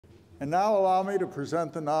And now allow me to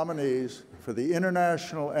present the nominees for the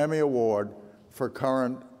International Emmy Award for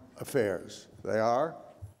Current Affairs. They are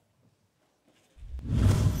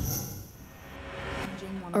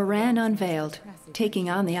Iran Unveiled, Taking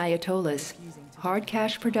on the Ayatollahs, Hard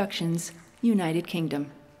Cash Productions, United Kingdom.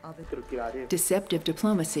 Deceptive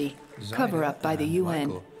Diplomacy, Cover-Up by the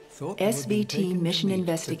UN, SVT Mission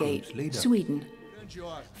Investigate, Sweden.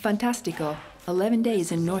 Fantastico, 11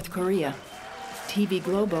 Days in North Korea. TV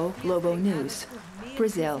Globo, Globo News,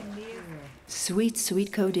 Brazil. Sweet,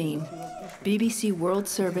 Sweet Codeine, BBC World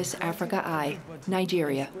Service Africa Eye,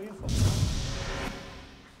 Nigeria.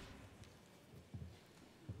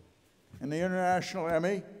 And the International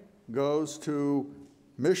Emmy goes to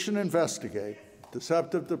Mission Investigate,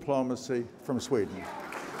 Deceptive Diplomacy from Sweden.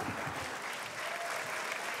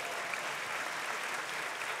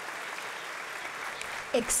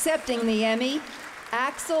 Accepting the Emmy,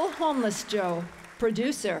 Axel Homeless Joe,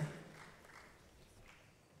 producer.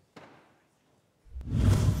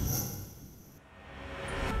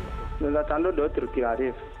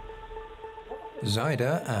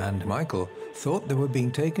 Zaida and Michael thought they were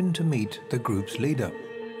being taken to meet the group's leader.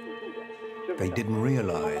 They didn't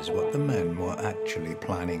realize what the men were actually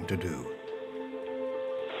planning to do.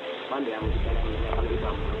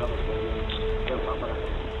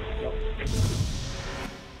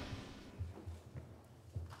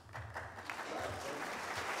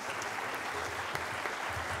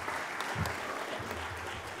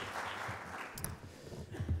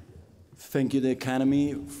 Thank you, the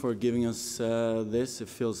Academy, for giving us this. It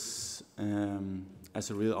feels as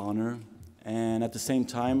a real honor. And at the same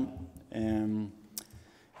time,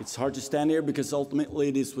 it's hard to stand here because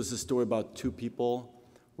ultimately this was a story about two people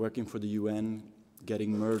working for the UN,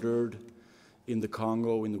 getting murdered in the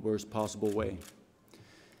Congo in the worst possible way.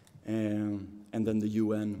 And then the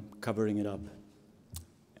UN covering it up.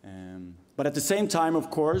 But at the same time, of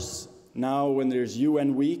course, now when there's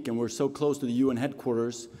UN week and we're so close to the UN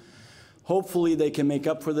headquarters, hopefully they can make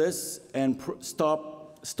up for this and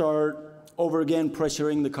start over again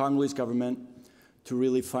pressuring the Congolese government to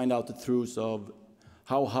really find out the truth of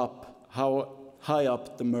how high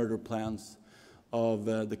up the murder plans of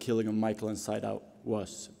the killing of Michael and Zaida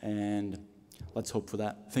was. And let's hope for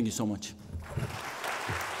that. Thank you so much.